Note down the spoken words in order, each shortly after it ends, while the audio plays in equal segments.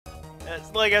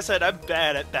Like I said, I'm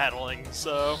bad at battling,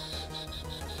 so...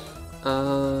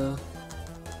 What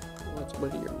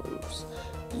are your moves?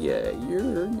 Yeah,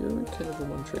 you're kind of a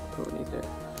one-trick pony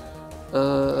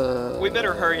there. We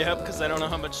better hurry up, because I don't know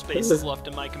how much space is left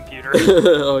in my computer.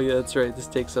 Oh yeah, that's right. This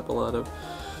takes up a lot of...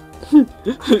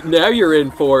 Now you're in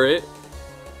for it.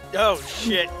 Oh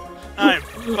shit. I'm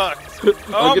fucked.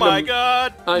 Oh my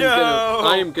god, no!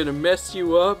 I am gonna mess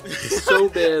you up so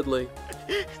badly.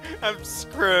 I'm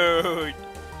screwed.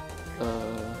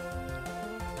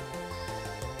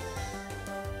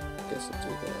 Guess I'll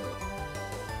do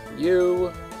that.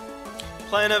 You.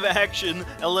 Plan of action: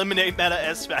 eliminate meta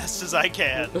as fast as I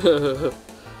can.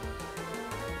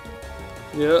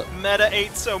 Yeah. Meta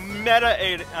ain't so meta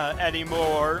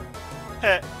anymore. See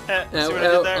what I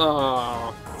did there?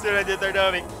 Aww. See what I did there,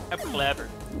 Dobby? I'm clever.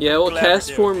 Yeah, well, Clever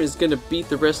Castform dude. is gonna beat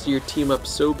the rest of your team up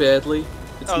so badly.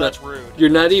 It's that's rude. You're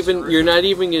not That's even. rude. You're not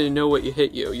even gonna know what you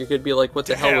hit you. You're gonna be like, "What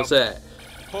the hell was that?"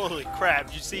 Holy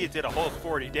crap! You see, it did a whole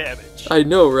 40 damage. I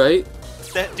know, right?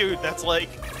 That dude, that's like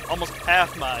almost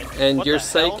half mine. And What your the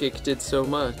hell? psychic did so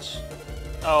much.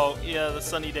 Oh yeah, the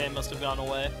sunny day must have gone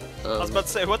away. I was Um, about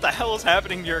to say, what the hell is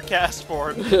happening to your cast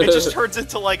form? It just turns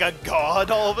into like a god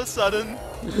all of a sudden.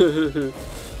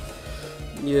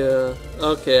 Yeah.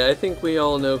 Okay, I think we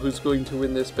all know who's going to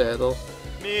win this battle.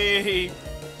 Me.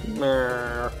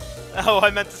 No, Oh, I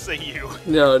meant to say you.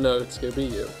 no, it's gonna be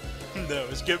you. No,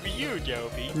 it's gonna be you,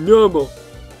 Joby. Normal.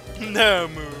 No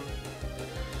move.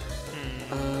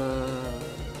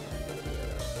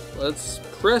 Let's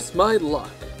press my luck.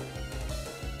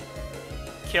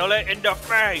 Kill it in the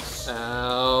face.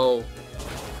 Ow.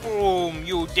 Boom,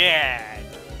 you dead.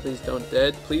 Please don't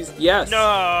dead. Please, yes.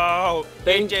 No.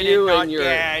 Thank it you not and your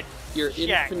dead. Shit.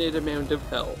 infinite amount of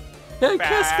health. Hey,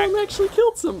 Back. Castform actually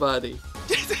killed somebody.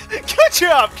 Good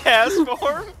job,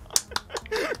 Castform.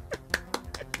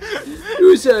 It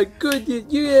was a good.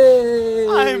 Yay!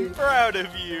 I'm proud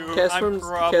of you.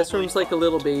 Castform's like a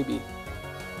little baby.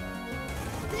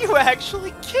 You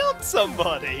actually killed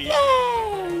somebody.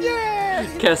 Yay!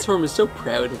 Castform is so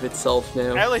proud of itself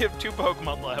now. I only have 2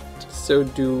 Pokemon left. So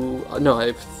do... no, I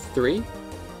have 3?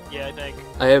 Yeah, I think.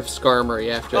 I have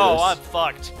Skarmory after Oh, I'm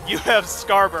fucked. You have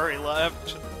Scarberry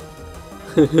left.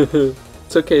 this.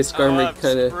 It's okay, Skarmory I'm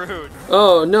kinda... screwed.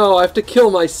 Oh no, I have to kill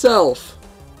myself!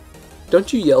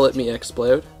 Don't you yell at me,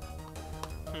 Explode.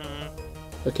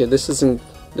 Okay, this isn't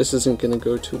gonna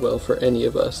go too well for any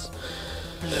of us.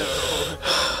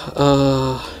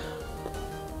 No.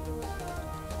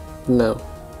 No.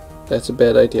 That's a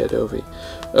bad idea, Dovey.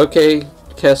 Okay,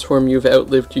 Castform, you've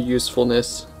outlived your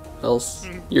usefulness. Else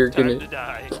you're Time to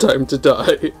die. Time to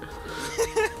die.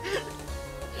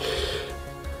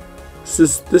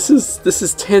 This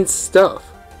is tense stuff.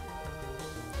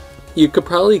 You could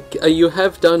probably you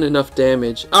have done enough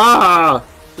damage. Ah!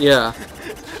 Yeah.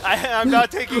 I'm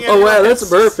not taking any Oh wow, that's risks.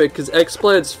 perfect, because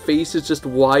Xplad's face is just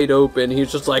wide open.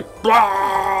 He's just like,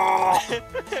 "Blah!"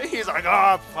 He's like,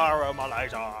 oh, fire my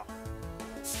laser.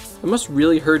 It must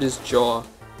really hurt his jaw.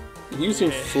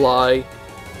 Using Fly.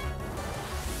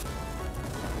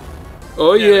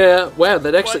 Oh yeah, wow,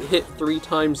 that actually hit 3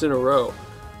 times in a row.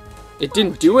 It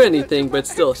didn't do anything, but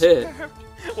still hit.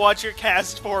 Watch your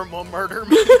cast form will murder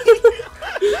me.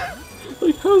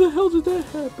 Like, how the hell did that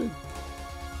happen?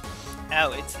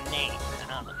 Oh, it's name.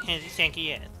 Who do you think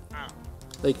he is? Oh.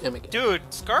 Like Emic. Dude,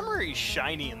 Skarmory's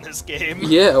shiny in this game.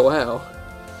 Yeah, wow.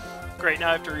 Great, now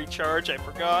I have to recharge. I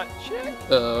forgot. Shit.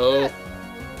 Oh.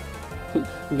 I'm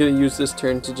gonna use this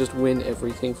turn to just win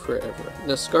everything forever.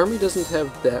 Now, Skarmory doesn't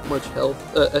have that much health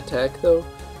attack, though,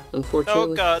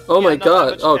 unfortunately. Oh god. Oh Yeah, my not that god.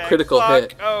 much Oh, attack. critical Fuck.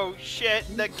 hit. Oh shit,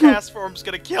 the cast form's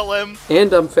gonna kill him.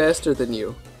 And I'm faster than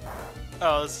you.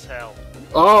 Oh, this is hell.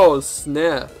 Oh,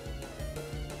 snap.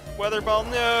 Weather ball,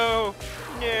 no!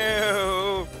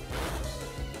 No!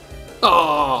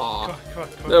 Oh, Come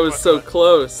on, that was so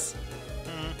close.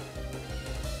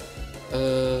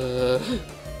 Mm.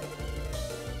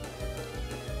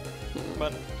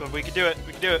 But we can do it.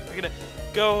 We can do it. We're gonna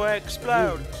go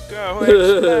explode. Go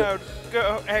explode.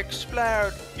 Go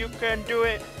explode. You can do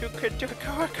it. You can do it.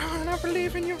 Go on. I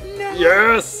believe in you. No.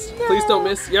 Yes! No. Please don't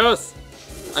miss. Yes!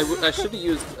 I should have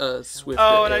used Swift.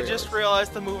 Oh, and I just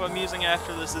realized the move I'm using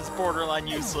after this is borderline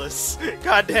useless.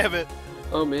 God damn it.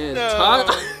 Oh man. No.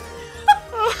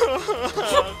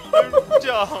 I'm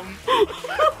dumb.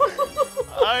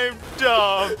 I'm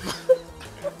dumb.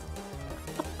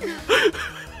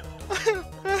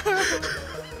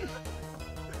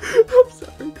 I'm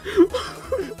sorry.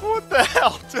 What the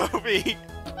hell, Toby?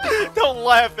 Don't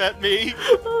laugh at me.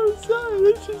 I'm sorry.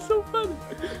 This is so funny.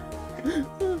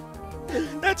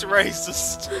 That's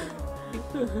racist.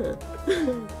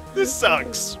 This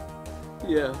sucks.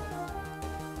 Yeah.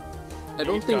 I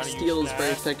don't think gotta steel use is very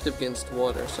that. effective against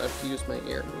water, so I have to use my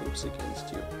air moves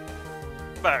against you.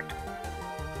 Fuck.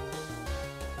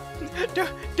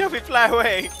 Don't be fly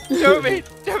away. Don't be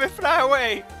fly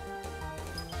away.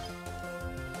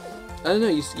 I don't know,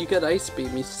 you got Ice Beam,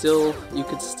 you could still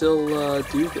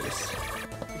do this.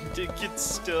 You could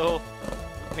still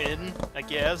win, I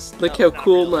guess. Look No, how not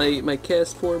cool really. my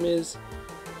cast form is.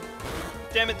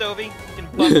 Damn it, Dovey. You can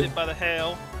bump it by the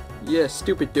hail. Yeah,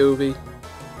 stupid Dovey.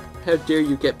 How dare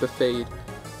you get buffeted.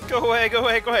 Go away, go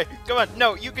away, go away. Come on,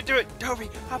 no, you can do it. Dovey,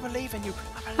 I believe in you.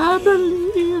 I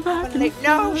believe I can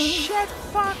No, fly. shit,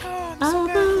 fuck off. I'm so I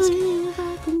bad at this game. believe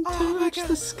I can Oh my touch god,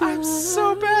 the sky. I'm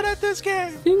so bad at this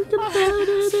game. Think about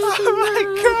it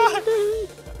Oh every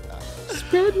day.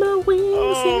 Spread my wings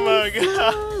Oh and my fly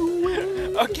god.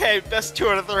 away. Okay, best 2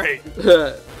 out of 3.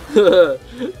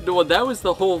 Well, that was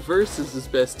the whole versus his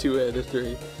best 2 out of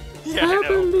 3. Yeah, I I know.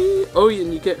 believe. Oh,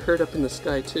 and you get hurt up in the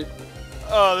sky too.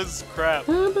 Oh, this is crap.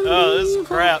 I Oh, this believe is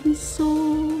crap. I can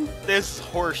soar. This is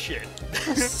horseshit.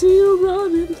 I see you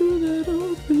running through that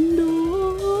open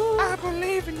door. I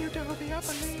believe in you, Dovey. I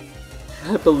believe.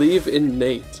 I believe in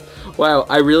Nate. Wow,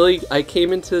 I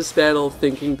came into this battle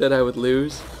thinking that I would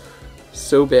lose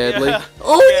so badly. Yeah.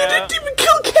 Oh, Yeah. you didn't even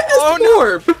kill Cast Oh, no.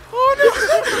 Orb! Oh no!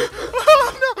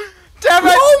 Oh no! Damn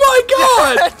it! Oh my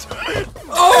god!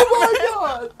 Oh my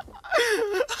god!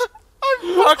 I'm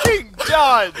fucking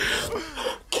done!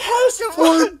 Cast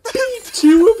Orb beat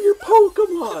 2 of your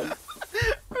Pokemon!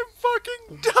 I'm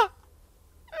fucking done!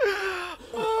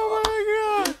 Oh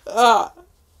my god! Ah!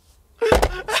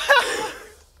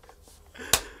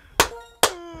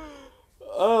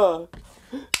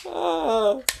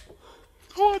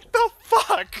 What the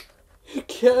fuck?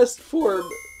 Cast Form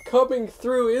coming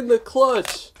through in the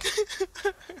clutch!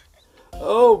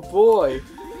 Oh boy!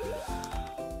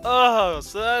 Oh,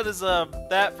 so that is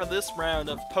that for this round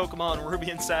of Pokemon Ruby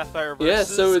and Sapphire versus. Yeah,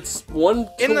 so it's 1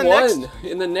 to In the 1. next-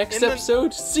 In the next in the-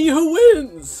 episode, see who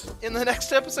wins! In the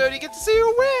next episode, you get to see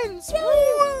who wins. Woo!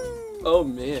 Oh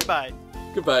man. Bye.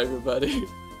 Goodbye, everybody.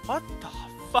 What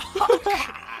the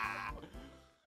fuck?